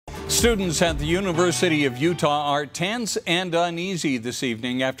Students at the University of Utah are tense and uneasy this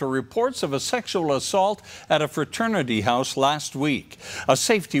evening after reports of a sexual assault at a fraternity house last week. A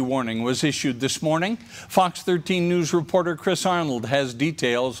safety warning was issued this morning. Fox 13 News reporter Chris Arnold has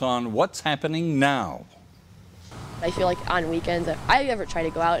details on what's happening now. I feel like on weekends, if I ever try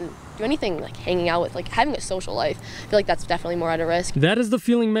to go out and do anything like hanging out with, like having a social life, I feel like that's definitely more at a risk. That is the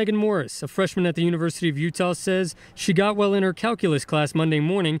feeling Megan Morris, a freshman at the University of Utah, says she got well in her calculus class Monday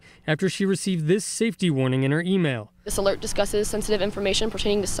morning after she received this safety warning in her email. This alert discusses sensitive information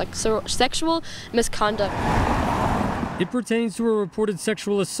pertaining to sexual misconduct. It pertains to a reported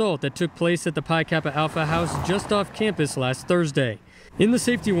sexual assault that took place at the Pi Kappa Alpha house just off campus last Thursday. In the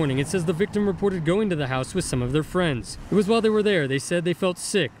safety warning, it says the victim reported going to the house with some of their friends. It was while they were there, they said they felt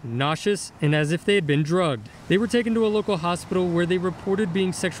sick, nauseous, and as if they had been drugged. They were taken to a local hospital where they reported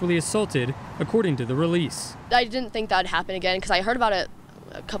being sexually assaulted, according to the release. I didn't think that would happen again because I heard about it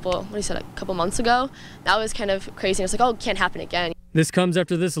a couple months ago. That was kind of crazy. I was like, oh, it can't happen again. This comes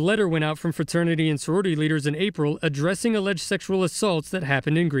after this letter went out from fraternity and sorority leaders in April addressing alleged sexual assaults that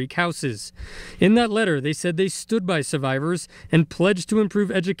happened in Greek houses. In that letter, they said they stood by survivors and pledged to improve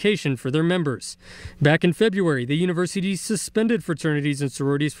education for their members. Back in February, the university suspended fraternities and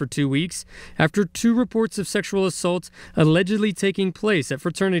sororities for 2 weeks after 2 reports of sexual assault allegedly taking place at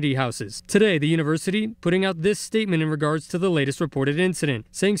fraternity houses. Today, the university putting out this statement in regards to the latest reported incident,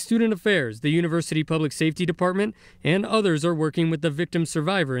 saying Student Affairs, the University Public Safety Department, and others are working with the victim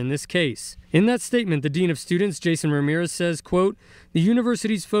survivor in this case. In that statement, the Dean of Students, Jason Ramirez, says, quote, "The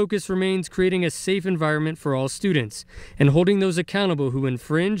university's focus remains creating a safe environment for all students and holding those accountable who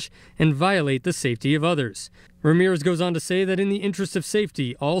infringe and violate the safety of others." Ramirez goes on to say that in the interest of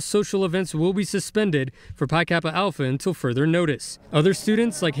safety, all social events will be suspended for Pi Kappa Alpha until further notice. Other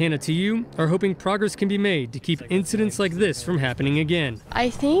students, like Hannah TU, are hoping progress can be made to keep incidents like this from happening again.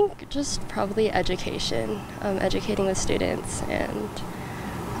 I think just probably education, educating the students and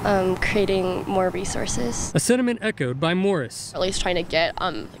creating more resources. A sentiment echoed by Morris. At least trying to get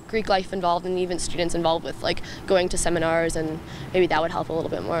Greek life involved and even students involved with like going to seminars, and maybe that would help a little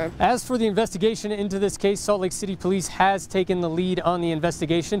bit more. As for the investigation into this case, Salt Lake City Police has taken the lead on the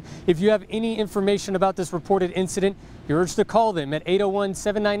investigation. If you have any information about this reported incident, you're urged to call them at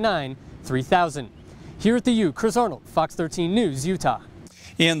 801-799-3000. Here at the U, Chris Arnold, Fox 13 News, Utah.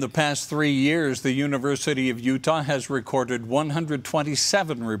 In the past 3 years, the University of Utah has recorded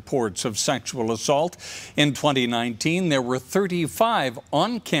 127 reports of sexual assault. In 2019, there were 35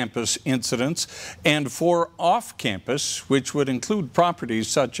 on-campus incidents and 4 off-campus, which would include properties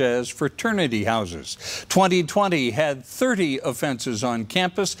such as fraternity houses. 2020 had 30 offenses on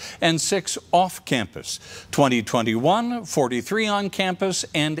campus and 6 off-campus. 2021, 43 on campus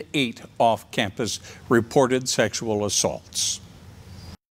and 8 off-campus reported sexual assaults.